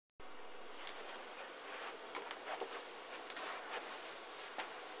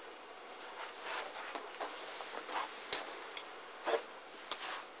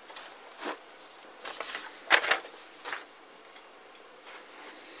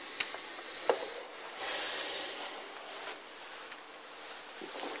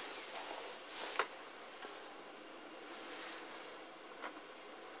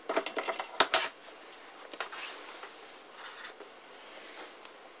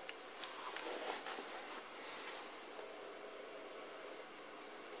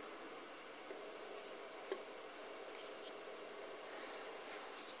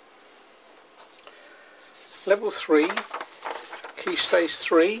Level 3, Key Stage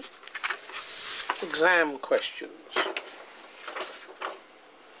 3, exam questions.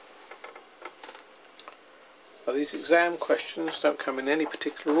 Now, these exam questions don't come in any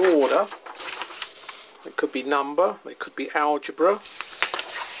particular order. They could be number, they could be algebra,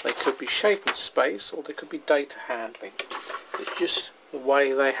 they could be shape and space, or they could be data handling. It's just the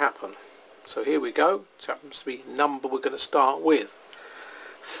way they happen. So here we go. It happens to be number we're going to start with.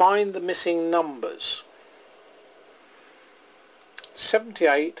 Find the missing numbers.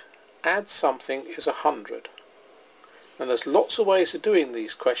 78 add something is 100. And there's lots of ways of doing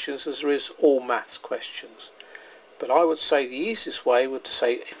these questions as there is all maths questions. But I would say the easiest way would to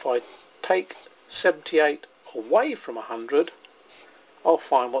say if I take 78 away from 100, I'll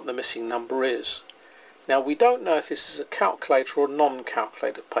find what the missing number is. Now we don't know if this is a calculator or a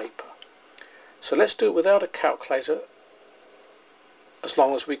non-calculator paper. So let's do it without a calculator as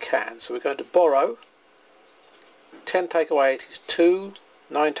long as we can. So we're going to borrow. 10 take away 8 is 2,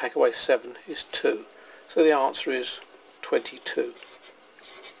 9 take away 7 is 2. So the answer is 22.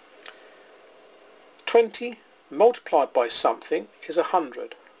 20 multiplied by something is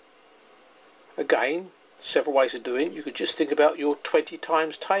 100. Again, several ways of doing it. You could just think about your 20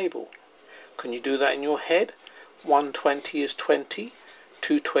 times table. Can you do that in your head? 120 is 20,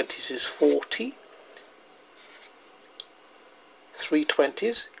 2 20s is 40, 3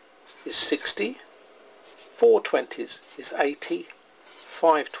 20s is 60, 4 20s is 80,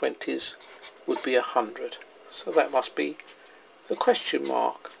 5 20s would be 100. So that must be the question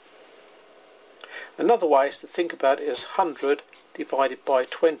mark. Another way is to think about it as 100 divided by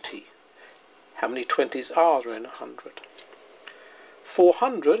 20. How many 20s are there in 100?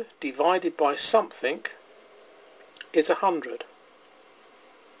 400 divided by something is 100.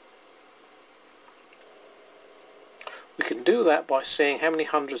 We can do that by seeing how many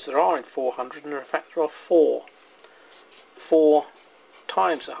hundreds there are in 400, and in fact there are 4. 4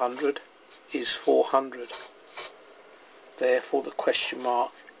 times 100 is 400. Therefore the question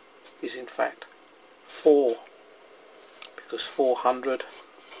mark is in fact 4, because 400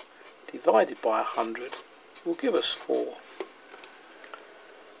 divided by 100 will give us 4.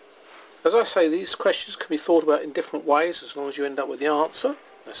 As I say, these questions can be thought about in different ways. As long as you end up with the answer,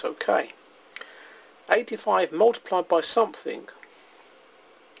 that's okay. 85 multiplied by something,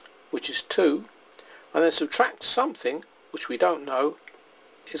 which is 2, and then subtract something, which we don't know,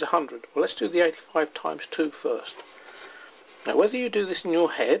 is 100. Well, let's do the 85 times 2 first. Now, whether you do this in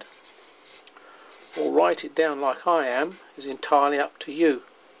your head or write it down like I am is entirely up to you.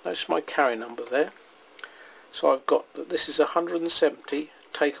 Notice my carry number there. So I've got that this is 170,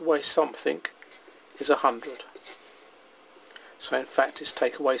 take away something is 100. So in fact it's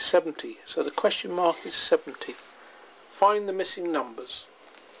take away 70. So the question mark is 70. Find the missing numbers.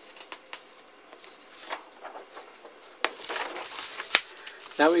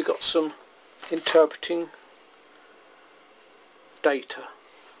 Now we've got some interpreting data.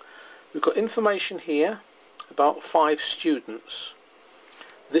 We've got information here about 5 students.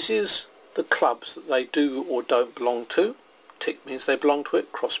 This is the clubs that they do or don't belong to. Tick means they belong to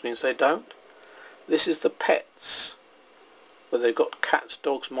it, cross means they don't. This is the pets, whether they've got cats,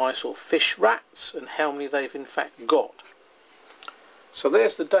 dogs, mice or fish, rats, and how many they've in fact got. So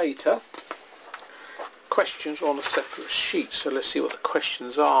there's the data. Questions are on a separate sheet, so let's see what the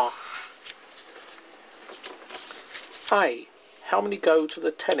questions are. A. How many go to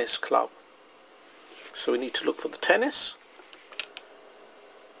the tennis club? So we need to look for the tennis.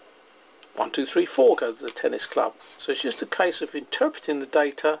 1, 2, 3, 4 go to the tennis club. So it's just a case of interpreting the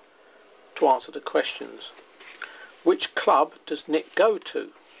data to answer the questions. Which club does Nick go to?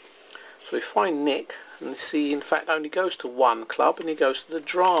 So we find Nick and see he in fact only goes to one club, and he goes to the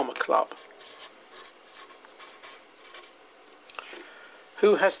drama club.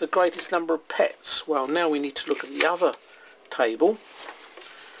 Who has the greatest number of pets? Well, now we need to look at the other table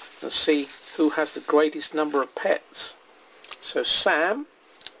and see who has the greatest number of pets. So Sam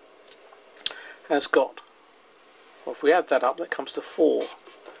has got, well, if we add that up, that comes to 4.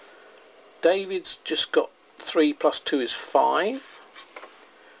 David's just got 3 plus 2 is 5.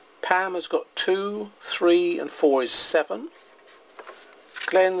 Pam has got 2, 3 and 4 is 7.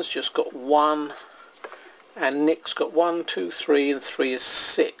 Glenn's just got 1, and Nick's got 1, 2, 3 and 3 is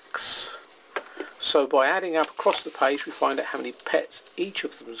 6. So by adding up across the page we find out how many pets each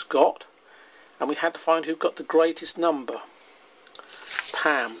of them has got, and we had to find who got the greatest number.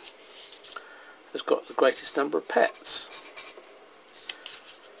 Pam has got the greatest number of pets.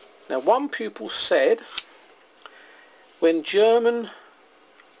 Now one pupil said, when at German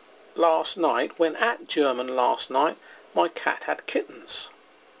last night, my cat had kittens.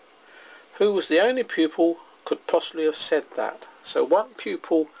 Who was the only pupil could possibly have said that. So one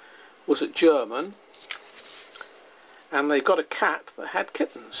pupil was at German, and they got a cat that had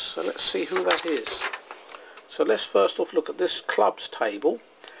kittens. So let's see who that is. So let's first off look at this clubs table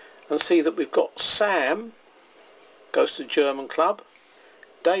and see that we've got Sam goes to German club,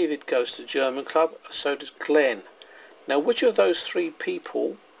 David goes to German club, so does Glenn. Now which of those three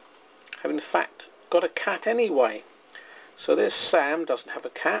people have in fact got a cat anyway? So there's Sam, doesn't have a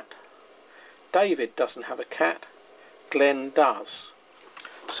cat, David doesn't have a cat, Glenn does.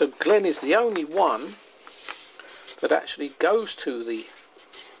 So Glenn is the only one that actually goes to the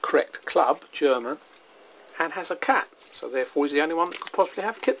correct club, German, and has a cat. So therefore he's the only one that could possibly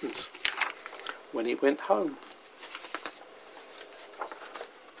have kittens when he went home.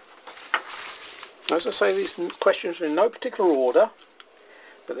 As I say, these questions are in no particular order,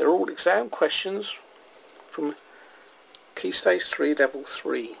 but they're all exam questions from Key Stage 3, Level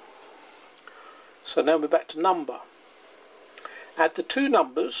 3. So now we're back to number. Add the two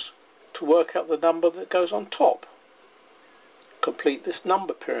numbers to work out the number that goes on top. Complete this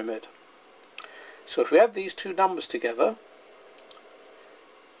number pyramid. So if we add these two numbers together,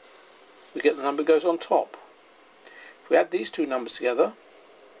 we get the number that goes on top. If we add these two numbers together,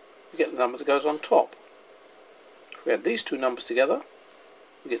 we get the number that goes on top. If we add these two numbers together,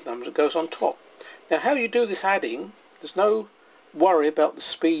 we get the number that goes on top. Now how you do this adding, there's no worry about the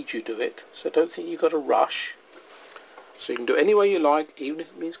speed you do it, so I don't think you've got to rush. So you can do it any way you like, even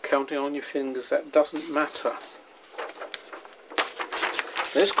if it means counting on your fingers, that doesn't matter.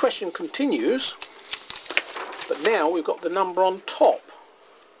 This question continues, but now we've got the number on top.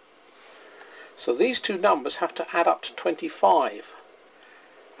 So these two numbers have to add up to 25.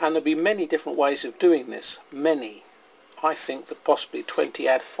 And there'll be many different ways of doing this. Many. I think that possibly 20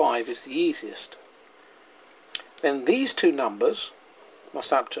 add 5 is the easiest. Then these two numbers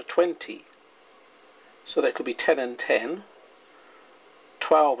must add up to 20. So there could be 10 and 10,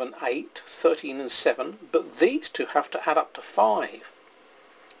 12 and 8, 13 and 7. But these two have to add up to 5.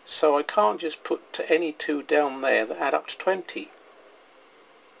 So I can't just put any two down there that add up to 20.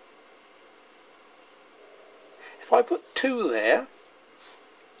 If I put 2 there,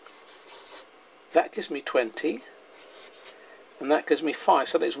 that gives me 20, and that gives me 5.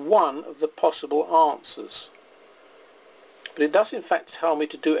 So there's one of the possible answers. But it does in fact tell me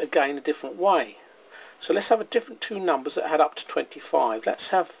to do it again a different way. So let's have a different two numbers that add up to 25. Let's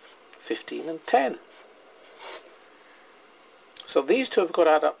have 15 and 10. So these two have got to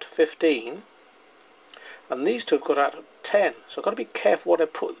add up to 15, and these two have got to add up to 10. So I've got to be careful what I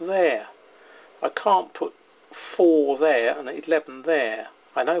put there. I can't put 4 there and 11 there.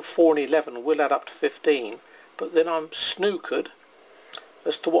 I know 4 and 11 will add up to 15, but then I'm snookered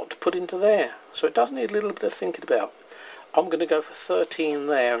as to what to put into there. So it does need a little bit of thinking about. I'm going to go for 13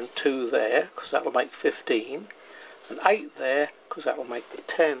 there and 2 there, because that will make 15, and 8 there, because that will make the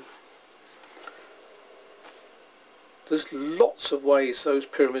 10. There's lots of ways those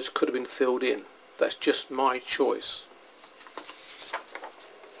pyramids could have been filled in. That's just my choice.